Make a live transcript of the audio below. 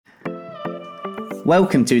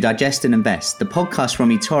Welcome to Digest and Invest, the podcast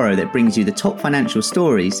from eToro that brings you the top financial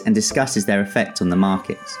stories and discusses their effect on the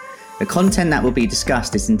markets. The content that will be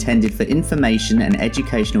discussed is intended for information and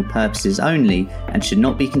educational purposes only and should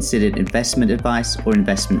not be considered investment advice or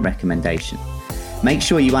investment recommendation. Make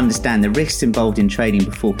sure you understand the risks involved in trading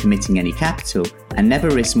before committing any capital and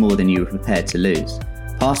never risk more than you are prepared to lose.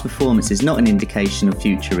 Past performance is not an indication of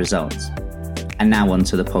future results. And now on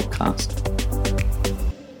to the podcast.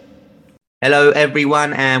 Hello,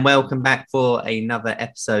 everyone, and welcome back for another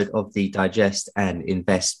episode of the Digest and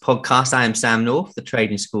Invest podcast. I am Sam North, the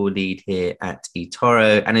trading school lead here at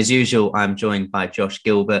eToro. And as usual, I'm joined by Josh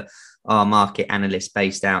Gilbert, our market analyst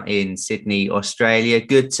based out in Sydney, Australia.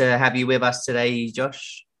 Good to have you with us today,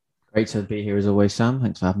 Josh. Great to be here as always, Sam.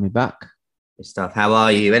 Thanks for having me back. Good stuff. How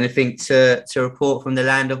are you? Anything to report from the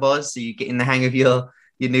land of Oz? Are you getting the hang of your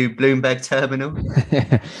new Bloomberg terminal?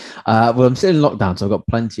 Well, I'm still in lockdown, so I've got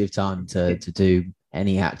plenty of time to do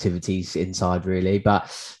any activities inside, really.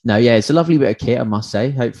 But no, yeah, it's a lovely bit of kit, I must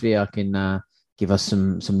say. Hopefully I can give us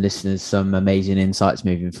some listeners some amazing insights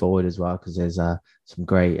moving forward as well, because there's some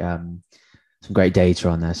great data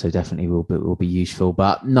on there, so definitely will be useful.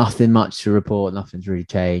 But nothing much to report. Nothing's really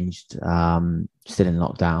changed. Still in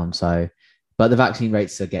lockdown, so but the vaccine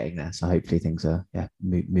rates are getting there, so hopefully things are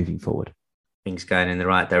moving forward. Things going in the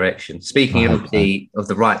right direction. Speaking of the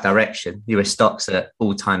right direction, US stocks are at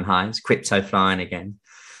all-time highs, crypto flying again.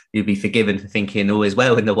 You'll be forgiven for thinking all is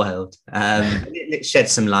well in the world. Let's shed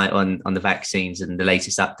some light on the vaccines and the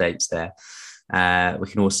latest updates there.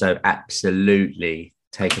 We can also absolutely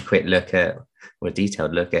take a quick look at, or a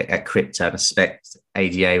detailed look at crypto. I suspect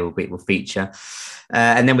ADA will feature.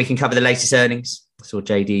 And then we can cover the latest earnings. I saw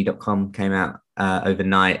JD.com came out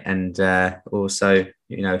overnight, and also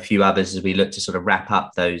a few others as we look to sort of wrap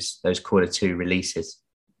up those quarter two releases.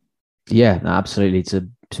 Yeah, absolutely. It's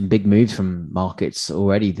some big moves from markets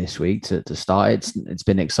already this week to start. It's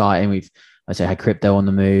been exciting. We've had crypto on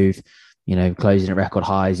the move, closing at record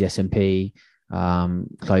highs. The S&P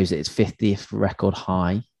closed at its 50th record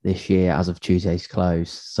high this year as of Tuesday's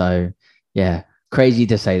close. So yeah, crazy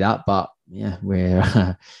to say that, but yeah,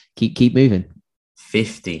 we're keep moving.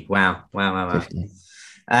 50. Wow. 50.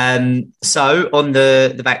 So on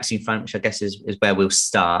the vaccine front, which I guess is where we'll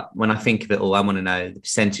start. When I think of it all, I want to know the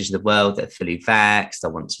percentage of the world that are fully vaxxed. I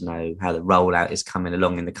want to know how the rollout is coming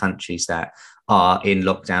along in the countries that are in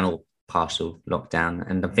lockdown or partial lockdown.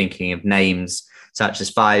 And I'm thinking of names such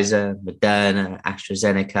as Pfizer, Moderna,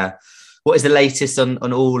 AstraZeneca. What is the latest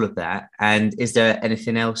on all of that? And is there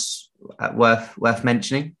anything else worth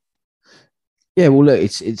mentioning? Yeah, well, look,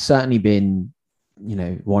 it's certainly been,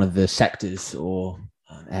 one of the sectors or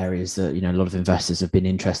areas that, a lot of investors have been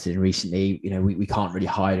interested in recently. We can't really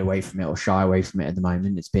hide away from it or shy away from it at the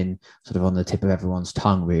moment. It's been sort of on the tip of everyone's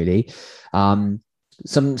tongue, really. Some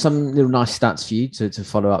little nice stats for you to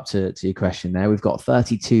follow up to your question there. We've got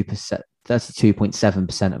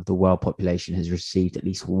 32.7% of the world population has received at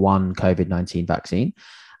least one COVID-19 vaccine,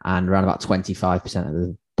 and around about 25% of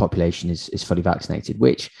the population is fully vaccinated,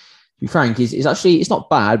 which, to be frank, is actually, it's not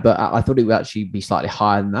bad, but I thought it would actually be slightly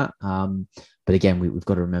higher than that. But again, we've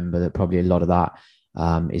got to remember that probably a lot of that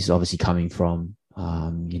is obviously coming from,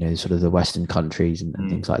 sort of the Western countries and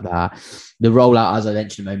things like that. The rollout, as I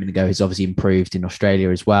mentioned a moment ago, has obviously improved in Australia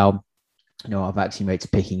as well. Our vaccine rates are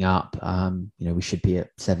picking up. We should be at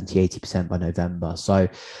 70-80% by November. So,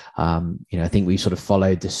 I think we've sort of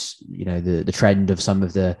followed this, the trend of some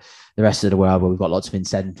of the rest of the world, where we've got lots of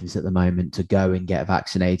incentives at the moment to go and get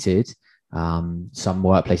vaccinated. Some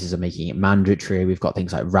workplaces are making it mandatory. We've got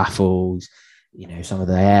things like raffles. Some of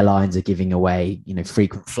the airlines are giving away,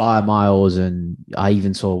 frequent flyer miles. And I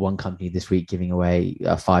even saw one company this week giving away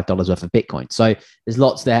 $5 worth of Bitcoin. So there's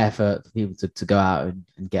lots there for people to go out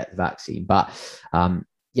and get the vaccine. But and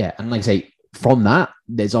like I say, from that,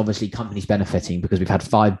 there's obviously companies benefiting, because we've had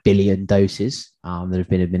 5 billion doses that have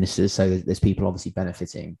been administered. So there's people obviously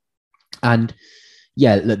benefiting. And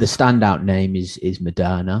yeah, the standout name is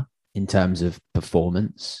Moderna. In terms of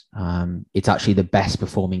performance, it's actually the best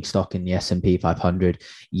performing stock in the S&P 500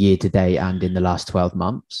 year to date and in the last 12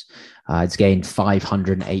 months. It's gained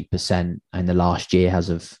 508% in the last year as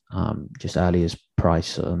of just earlier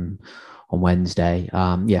price on Wednesday.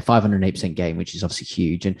 508% gain, which is obviously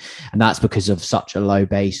huge. And that's because of such a low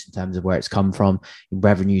base in terms of where it's come from.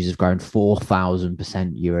 Revenues have grown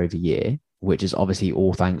 4,000% year over year, which is obviously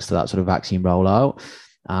all thanks to that sort of vaccine rollout.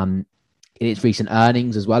 In its recent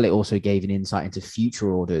earnings as well, it also gave an insight into future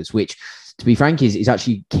orders, which, to be frank, is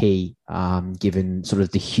actually key, given sort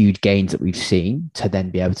of the huge gains that we've seen, to then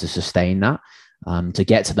be able to sustain that, to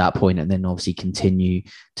get to that point and then obviously continue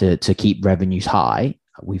to keep revenues high.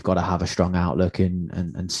 we've got to have a strong outlook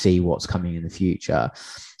and see what's coming in the future.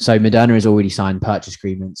 So Moderna has already signed purchase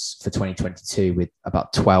agreements for 2022 with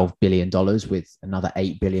about $12 billion, with another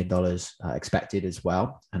 $8 billion expected as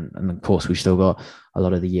well. And of course, we've still got a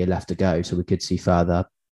lot of the year left to go. So we could see further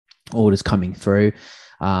orders coming through.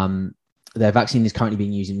 Their vaccine is currently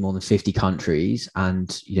being used in more than 50 countries,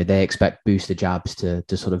 and they expect booster jabs to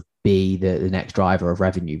sort of be the next driver of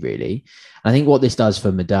revenue, really. And I think what this does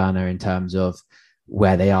for Moderna in terms of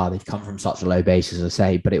where they are, they've come from such a low base, as I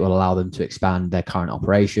say, but it will allow them to expand their current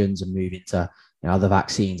operations and move into other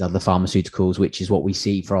vaccines, other pharmaceuticals, which is what we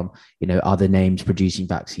see from other names producing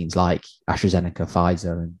vaccines like AstraZeneca,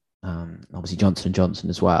 Pfizer, and obviously Johnson & Johnson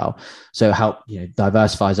as well. So help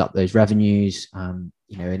diversifies up those revenues. And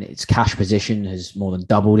its cash position has more than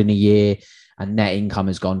doubled in a year, and net income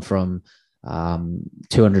has gone from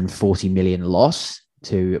 240 million loss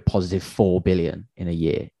to a positive 4 billion in a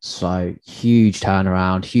year. So huge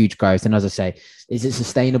turnaround, huge growth. And as I say, is it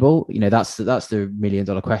sustainable? That's the $1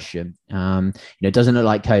 million question. It doesn't look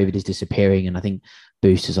like COVID is disappearing, and I think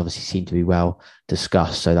boosters obviously seem to be well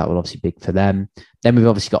discussed. So that will obviously be big for them. Then we've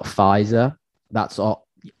obviously got Pfizer. That's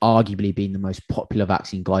arguably been the most popular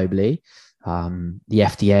vaccine globally. The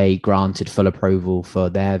FDA granted full approval for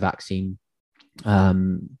their vaccine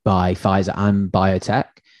by Pfizer and biotech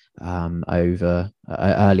over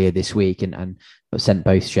earlier this week, and sent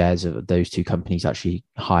both shares of those two companies actually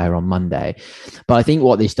higher on Monday. But I think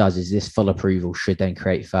what this does is this full approval should then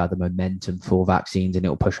create further momentum for vaccines, and it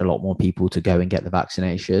will push a lot more people to go and get the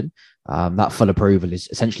vaccination. That full approval is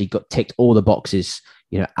essentially ticked all the boxes,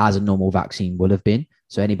 as a normal vaccine would have been.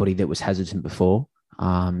 So anybody that was hesitant before,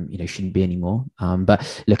 shouldn't be anymore.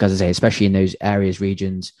 But look, as I say, especially in those areas,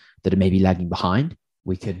 regions that are maybe lagging behind,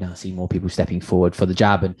 we could now see more people stepping forward for the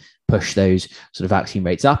jab and push those sort of vaccine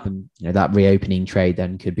rates up. And, that reopening trade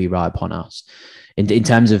then could be right upon us. In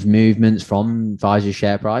terms of movements from Pfizer's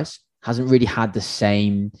share price, hasn't really had the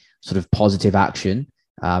same sort of positive action.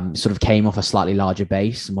 Sort of came off a slightly larger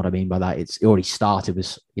base. And what I mean by that, it already started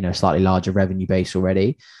with, a slightly larger revenue base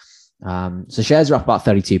already. So shares are up about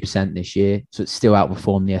 32% this year. So it's still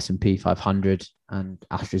outperformed the S&P 500 and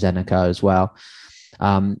AstraZeneca as well.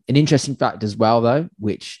 An interesting fact as well, though,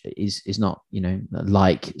 which is not,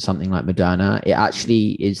 like something like Moderna, it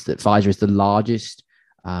actually is that Pfizer is the largest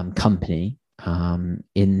company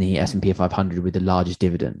in the S&P 500 with the largest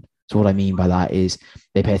dividend. So what I mean by that is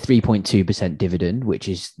they pay a 3.2% dividend, which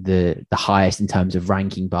is the highest in terms of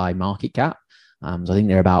ranking by market cap. So I think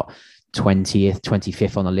they're about 20th,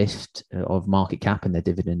 25th on the list of market cap, and their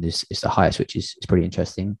dividend is the highest, which is pretty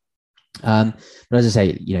interesting. But as I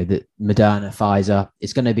say, the Moderna, Pfizer,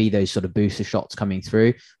 it's going to be those sort of booster shots coming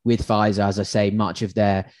through. With Pfizer, as I say, much of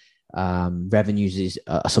their revenues is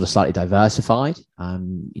sort of slightly diversified.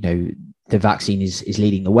 The vaccine is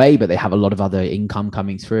leading the way, but they have a lot of other income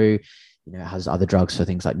coming through. It has other drugs for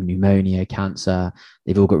things like pneumonia, cancer.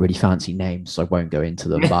 They've all got really fancy names, so I won't go into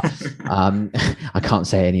them, but I can't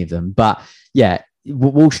say any of them. But yeah,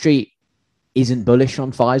 Wall Street isn't bullish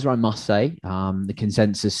on Pfizer, I must say. The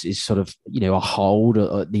consensus is sort of, a hold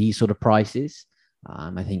at these sort of prices.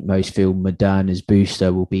 I think most feel Moderna's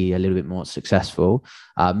booster will be a little bit more successful.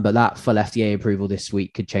 But that full FDA approval this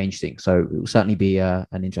week could change things. So it will certainly be an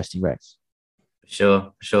interesting race.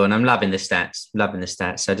 Sure. And I'm loving the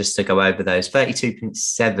stats. So just to go over those,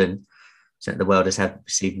 32.7% of the world has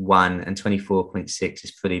received one, and 24.6%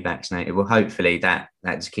 is fully vaccinated. Well, hopefully that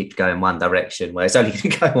just keeps going one direction. Well, it's only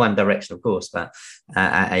going to go one direction, of course, but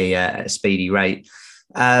at a speedy rate.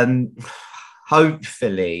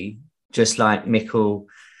 Hopefully, just like Mikel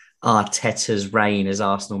Arteta's reign as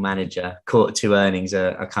Arsenal manager, quarter two earnings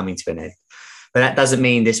are coming to an end. But that doesn't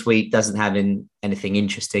mean this week doesn't have anything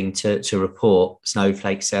interesting to report.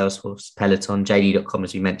 Snowflake, Salesforce, Peloton, JD.com,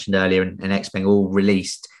 as we mentioned earlier, and Xpeng all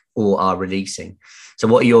released or are releasing. So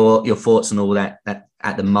what are your thoughts on all that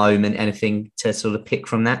at the moment? Anything to sort of pick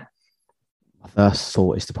from that? My first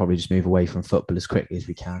thought is to probably just move away from football as quickly as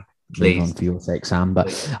we can. Please. Move on for your sake, Sam. But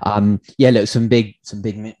look, some big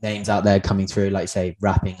names out there coming through, like say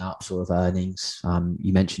wrapping up sort of earnings.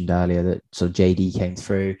 You mentioned earlier that sort of JD came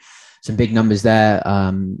through. Some big numbers there.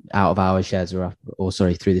 Out of hour shares are up,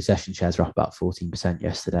 through the session shares are up about 14%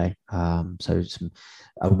 yesterday. So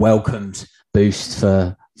a welcomed boost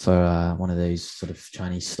for one of those sort of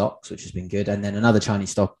Chinese stocks, which has been good. And then another Chinese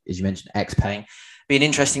stock, as you mentioned, Xpeng, be an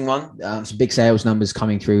interesting one. Some big sales numbers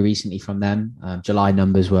coming through recently from them. July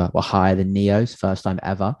numbers were higher than NIO's, first time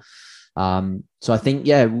ever. So I think,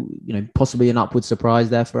 possibly an upward surprise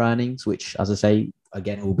there for earnings, which, as I say,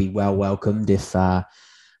 again, will be well welcomed if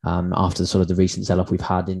after sort of the recent sell-off we've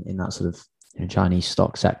had in that sort of Chinese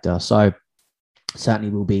stock sector. So certainly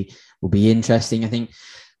will be interesting. I think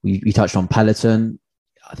we touched on Peloton.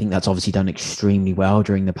 I think that's obviously done extremely well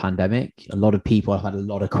during the pandemic. A lot of people have had a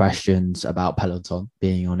lot of questions about Peloton,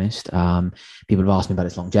 being honest. People have asked me about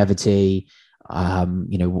its longevity.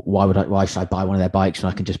 Why should I buy one of their bikes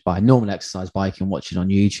when I can just buy a normal exercise bike and watch it on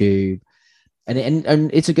YouTube?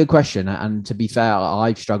 And it's a good question. And to be fair,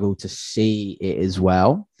 I've struggled to see it as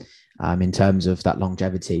well, in terms of that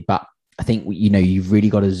longevity. But I think, you've really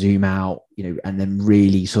got to zoom out, and then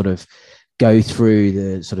really sort of go through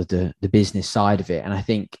the business side of it. And I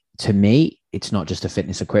think, to me, it's not just a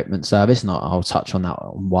fitness equipment service, and I'll touch on that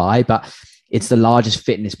on why, but it's the largest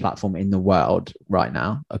fitness platform in the world right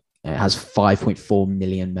now. It has 5.4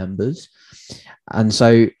 million members. And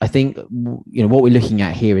so I think, what we're looking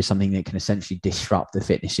at here is something that can essentially disrupt the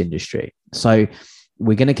fitness industry. So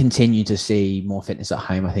we're going to continue to see more fitness at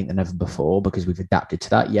home, I think, than ever before, because we've adapted to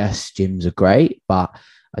that. Yes, gyms are great, but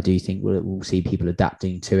I do think we'll see people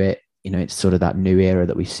adapting to it. It's sort of that new era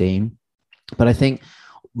that we've seen. But I think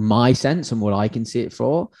my sense and what I can see it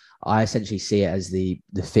for, I essentially see it as the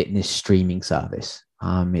fitness streaming service.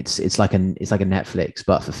 It's like a Netflix,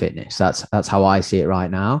 but for fitness. That's how I see it right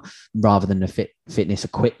now, rather than a fitness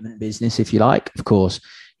equipment business, if you like. Of course,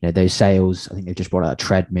 those sales, I think they've just brought out a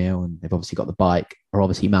treadmill, and they've obviously got the bike, are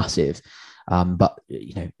obviously massive. But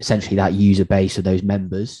essentially that user base of those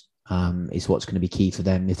members is what's going to be key for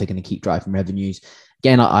them if they're going to keep driving revenues.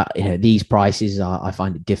 Again, these prices I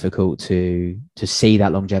find it difficult to see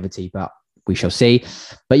that longevity, but we shall see.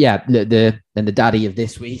 But yeah, the daddy of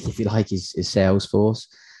this week, if you like, is Salesforce.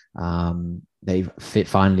 They've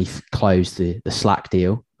finally closed the Slack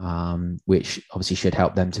deal, which obviously should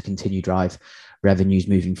help them to continue drive revenues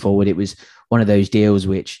moving forward. It was one of those deals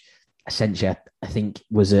which essentially I think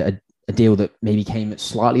was a deal that maybe came at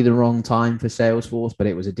slightly the wrong time for Salesforce, but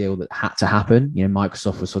it was a deal that had to happen.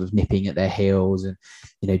 Microsoft was sort of nipping at their heels, and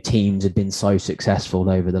Teams had been so successful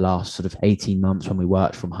over the last sort of 18 months when we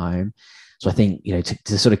worked from home. So I think,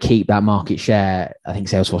 to sort of keep that market share, I think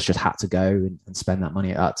Salesforce just had to go and spend that money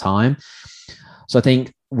at that time. So I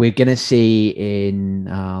think we're going to see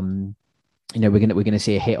we're going to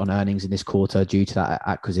see a hit on earnings in this quarter due to that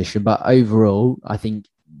acquisition. But overall, I think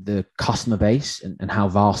the customer base and how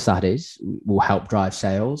vast that is will help drive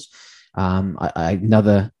sales.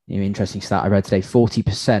 Another interesting stat I read today: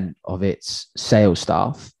 40% of its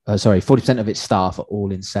staff are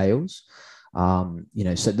all in sales.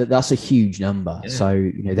 So that's a huge number. Yeah.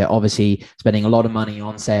 So they're obviously spending a lot of money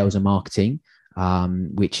on sales and marketing,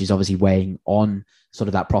 which is obviously weighing on sort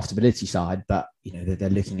of that profitability side. But they're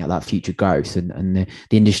looking at that future growth, and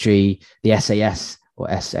the industry, the SAS or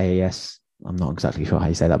SaaS. I'm not exactly sure how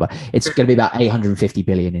you say that, but it's going to be about 850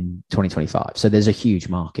 billion in 2025. So there's a huge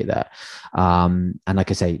market there. And like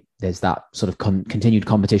I say, there's that sort of continued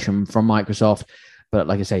competition from Microsoft. But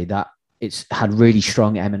like I say, that it's had really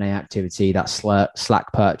strong M&A activity. That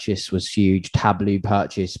Slack purchase was huge. Tableau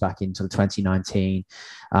purchase back into 2019.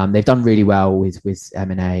 They've done really well with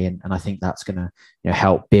M&A, and I think that's going to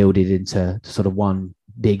help build it into sort of one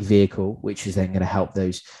big vehicle, which is then going to help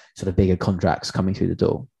those sort of bigger contracts coming through the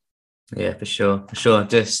door. Yeah, for sure.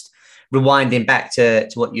 Just rewinding back to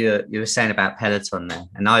what you were saying about Peloton there,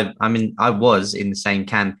 and I was in the same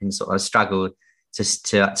camp and sort of struggled to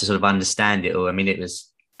sort of understand it all. I mean, it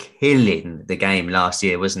was killing the game last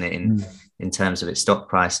year, wasn't it, in terms of its stock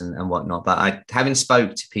price and whatnot. But having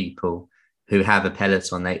spoke to people who have a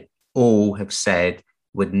Peloton, they all have said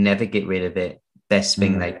would never get rid of it. Best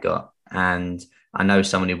thing they've got. And I know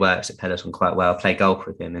someone who works at Peloton quite well. I play golf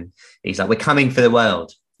with him, and he's like, "We're coming for the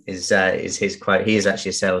world." Is his quote. He is actually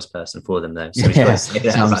a salesperson for them, though. So yeah,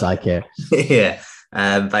 sounds like it. Yeah,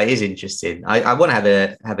 but it is interesting. I want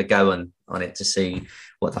to have a go on it to see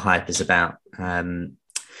what the hype is about.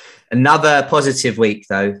 Another positive week,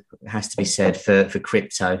 though, has to be said for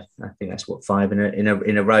crypto. I think that's 5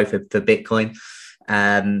 in a row for Bitcoin.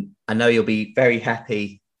 I know you'll be very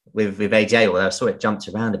happy with ADA. Although I saw it jumped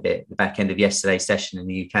around a bit at the back end of yesterday's session in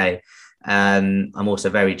the UK. I'm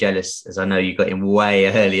also very jealous, as I know you got in way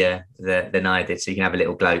earlier than I did, so you can have a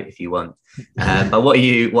little gloat if you want. But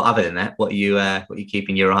other than that, what are you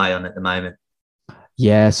keeping your eye on at the moment?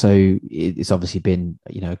 Yeah, so it's obviously been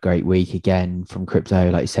a great week again from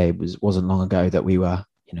crypto. Like you say, it wasn't long ago that we were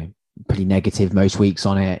pretty negative most weeks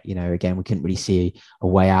on it. Again, we couldn't really see a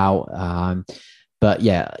way out. But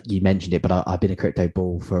yeah, you mentioned it, but I've been a crypto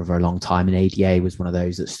bull for a very long time, and ADA was one of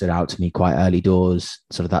those that stood out to me quite early doors,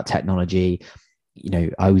 sort of that technology.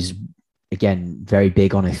 I was, again, very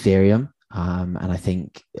big on Ethereum, and I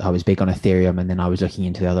think I was big on Ethereum, and then I was looking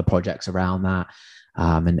into the other projects around that.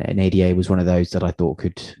 And ADA was one of those that I thought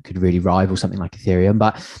could really rival something like Ethereum.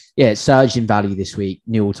 But yeah, it surged in value this week.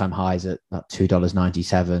 New all-time highs at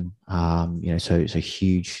 $2.97. So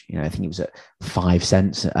huge. I think it was at 5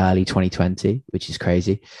 cents early 2020, which is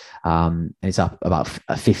crazy. And it's up about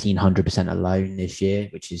 1,500% alone this year,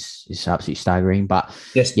 which is absolutely staggering. But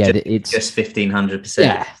it's just 1,500%.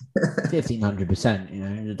 Yeah,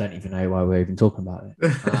 1,500%. I don't even know why we're even talking about it.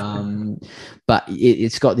 But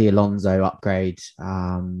it's got the Alonso upgrade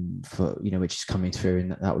which is coming through,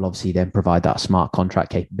 and that will obviously then provide that smart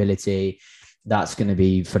contract capability. That's going to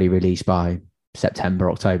be fully released by September,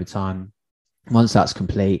 October time. Once that's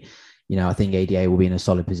complete, I think ADA will be in a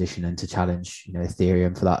solid position and to challenge,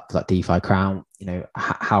 Ethereum for that DeFi crown.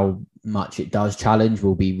 How much it does challenge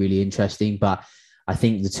will be really interesting, but I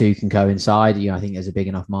think the two can coincide. I think there's a big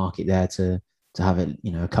enough market there to have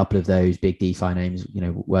a couple of those big DeFi names,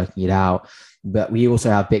 working it out. But we also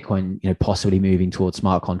have Bitcoin, possibly moving towards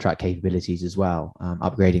smart contract capabilities as well,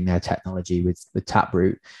 upgrading their technology with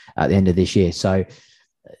Taproot at the end of this year. So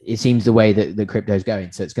it seems the way that the crypto is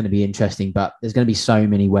going. So it's going to be interesting, but there's going to be so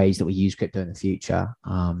many ways that we use crypto in the future.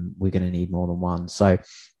 We're going to need more than one. So,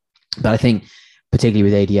 but I think particularly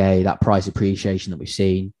with ADA, that price appreciation that we've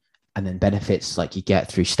seen, and then benefits like you get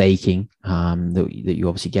through staking that you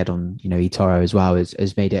obviously get on, eToro as well,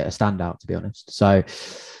 has made it a standout, to be honest. So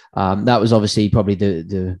that was obviously probably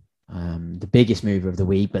the biggest mover of the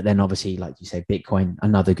week. But then obviously, like you say, Bitcoin,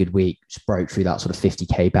 another good week, just broke through that sort of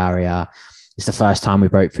 50K barrier. It's the first time we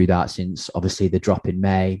broke through that since obviously the drop in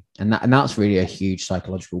May. And that's really a huge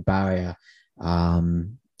psychological barrier,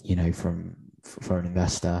 for an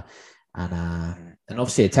investor. And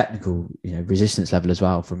obviously a technical, resistance level as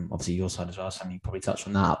well from obviously your side as well. Sam, you probably touched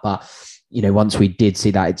on that. But, once we did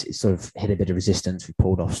see that, it sort of hit a bit of resistance. We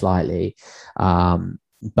pulled off slightly.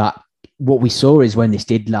 But what we saw is when this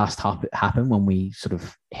did last happen, when we sort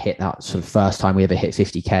of hit that sort of first time we ever hit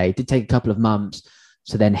 50K, it did take a couple of months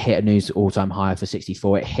to then hit a new all-time high for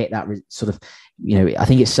 64. It hit that sort of, I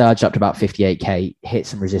think it surged up to about 58K, hit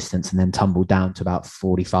some resistance, and then tumbled down to about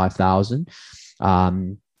 45,000.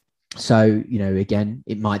 So, again,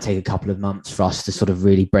 it might take a couple of months for us to sort of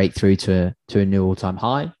really break through to a new all-time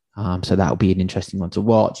high. So that'll be an interesting one to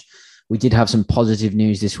watch. We did have some positive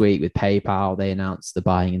news this week with PayPal. They announced the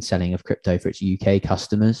buying and selling of crypto for its UK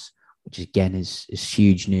customers, which again is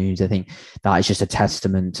huge news. I think that is just a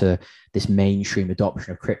testament to this mainstream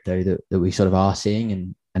adoption of crypto that we sort of are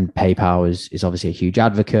seeing. And PayPal is obviously a huge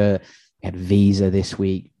advocate. We had Visa this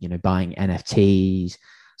week, buying NFTs.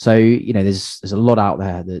 So, there's a lot out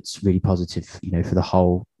there that's really positive, for the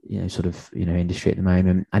whole, industry at the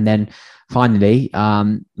moment. And then finally,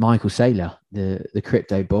 Michael Saylor, the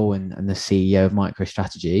crypto bull and the CEO of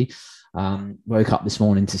MicroStrategy, woke up this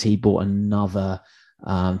morning to see he bought another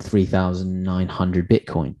 3,900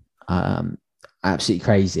 Bitcoin. Absolutely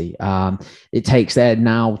crazy. It takes their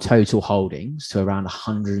now total holdings to around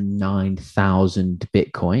 109,000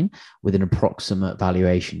 Bitcoin with an approximate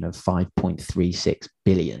valuation of 5.36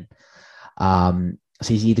 billion. So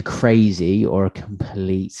he's either crazy or a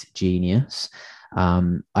complete genius.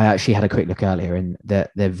 I actually had a quick look earlier, and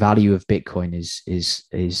the value of Bitcoin is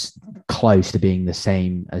close to being the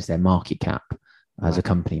same as their market cap as a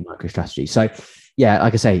company, MicroStrategy. So yeah,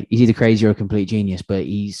 like I say, he's either crazy or a complete genius, but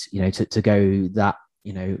he's, to go that,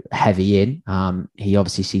 heavy in, he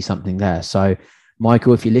obviously sees something there. So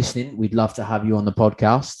Michael, if you're listening, we'd love to have you on the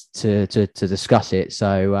podcast to discuss it.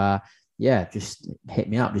 So just hit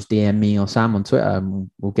me up, just DM me or Sam on Twitter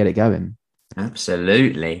and we'll get it going.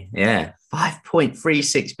 Absolutely. Yeah.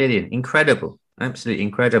 5.36 billion. Incredible. Absolutely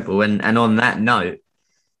incredible. And on that note,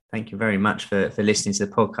 thank you very much for listening to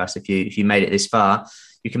the podcast. If you made it this far,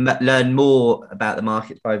 you can learn more about the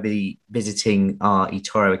markets by visiting our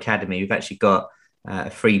eToro Academy. We've actually got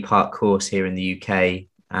a 3-part course here in the UK,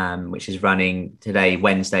 which is running today,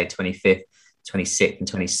 Wednesday, 25th, 26th and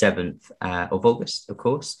 27th of August, of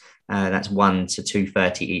course. That's 1 to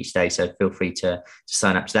 2:30 each day. So feel free to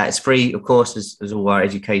sign up to that. It's free, of course, as all our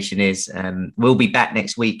education is. We'll be back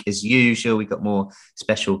next week as usual. We've got more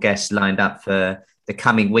special guests lined up for the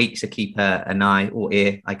coming week. So keep an eye or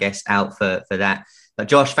ear, I guess, out for that. But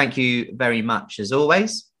Josh, thank you very much as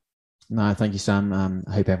always. No, thank you, Sam.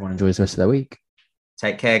 I hope everyone enjoys the rest of their week.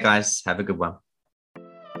 Take care, guys. Have a good one.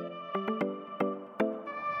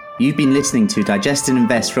 You've been listening to Digest and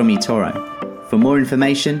Invest from eToro. For more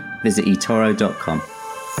information, visit eToro.com.